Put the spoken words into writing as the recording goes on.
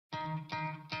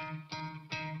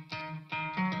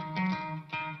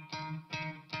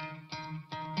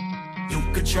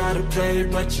could try to play,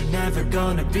 but you're never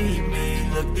gonna beat me.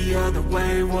 Look the other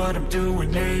way, what I'm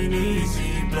doing ain't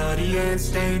easy. Bloody hands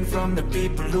stained from the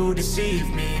people who deceive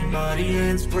me. Muddy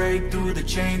hands break through the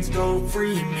chains, go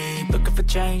free me. Looking for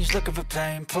change, looking for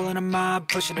pain, pulling a mob,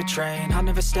 pushing a train. I'll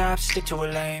never stop, stick to a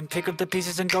lane, pick up the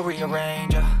pieces and go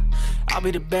rearrange. I'll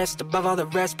be the best above all the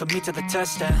rest, put me to the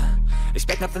test and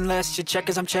expect nothing less, your check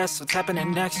as I'm chess, what's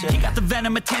happening next, yeah. He got the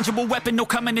venom, a tangible weapon, no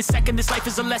coming in second. This life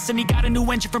is a lesson, he got a new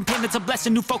engine from pain, that's a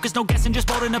blessing. New focus, no guessing, just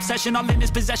bold and obsession, all in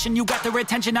his possession. You got their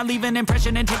attention, I'll leave an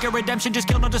impression and take your redemption. Just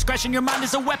kill, no discretion, your mind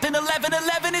is a weapon.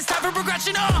 11-11, it's time for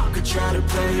progression, You could try to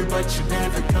play, but you're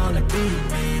never gonna beat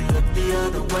me. Look the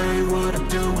other way, what I'm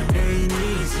doing ain't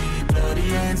easy. Bloody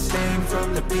hands stained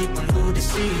from the people who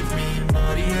deceive me.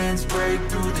 Muddy hands break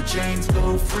through the chains,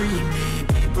 go free me.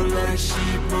 People like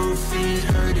sheep move feet,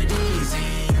 hurt it easy.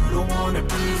 You don't wanna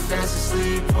be fast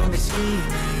asleep when they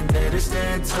scheming. Better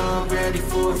stand tall, ready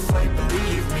for a fight,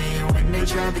 believe me. When they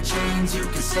try the chains, you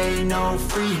can say no,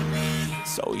 free me.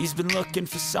 So he's been looking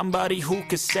for somebody who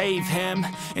could save him,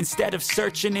 instead of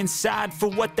searching inside for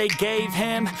what they gave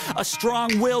him. A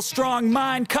strong will, strong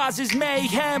mind causes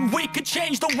mayhem. We could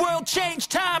change the world, change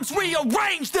times,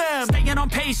 rearrange them. Staying on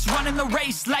pace, running the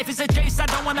race. Life is a chase, I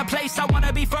don't want a place, I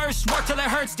wanna be first. Work till it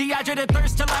hurts, dehydrated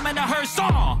thirst till I'm in a hearse.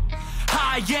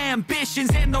 High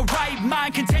ambitions and the right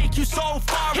mind can take you so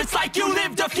far. It's like you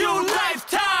lived a few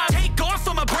lifetimes. Take off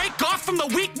from a break off from the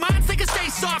weak minds, they can stay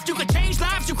soft. You can change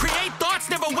lives, you create thoughts,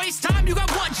 never waste time. You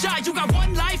got one shot, you got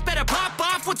one life, better pop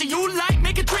off. What do you like?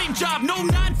 Make a dream job. No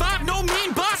 9-5, no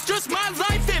mean boss, just my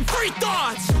life and free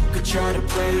thoughts. You could try to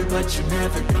play, but you're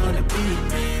never gonna beat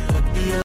me.